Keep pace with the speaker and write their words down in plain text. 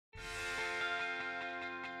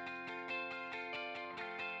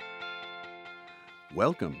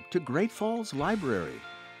Welcome to Great Falls Library.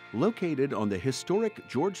 Located on the historic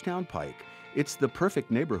Georgetown Pike, it's the perfect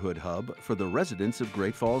neighborhood hub for the residents of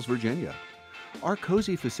Great Falls, Virginia. Our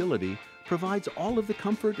cozy facility provides all of the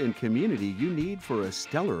comfort and community you need for a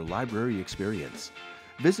stellar library experience.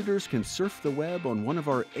 Visitors can surf the web on one of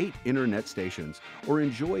our 8 internet stations or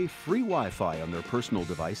enjoy free Wi-Fi on their personal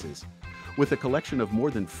devices. With a collection of more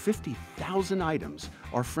than 50,000 items,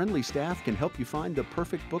 our friendly staff can help you find the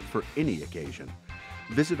perfect book for any occasion.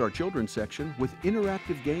 Visit our children's section with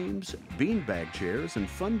interactive games, beanbag chairs, and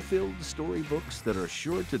fun-filled storybooks that are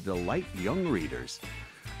sure to delight young readers.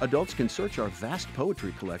 Adults can search our vast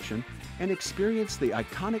poetry collection and experience the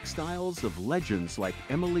iconic styles of legends like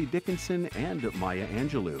Emily Dickinson and Maya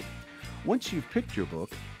Angelou. Once you've picked your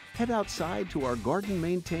book, head outside to our garden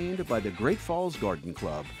maintained by the Great Falls Garden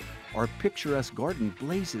Club. Our picturesque garden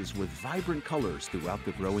blazes with vibrant colors throughout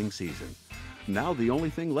the growing season. Now the only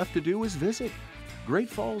thing left to do is visit. Great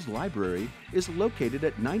Falls Library is located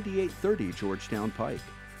at 9830 Georgetown Pike.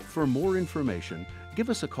 For more information, give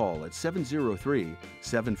us a call at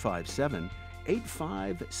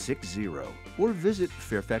 703-757-8560 or visit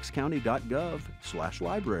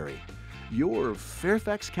fairfaxcounty.gov/library. Your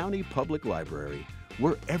Fairfax County Public Library.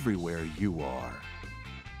 We're everywhere you are.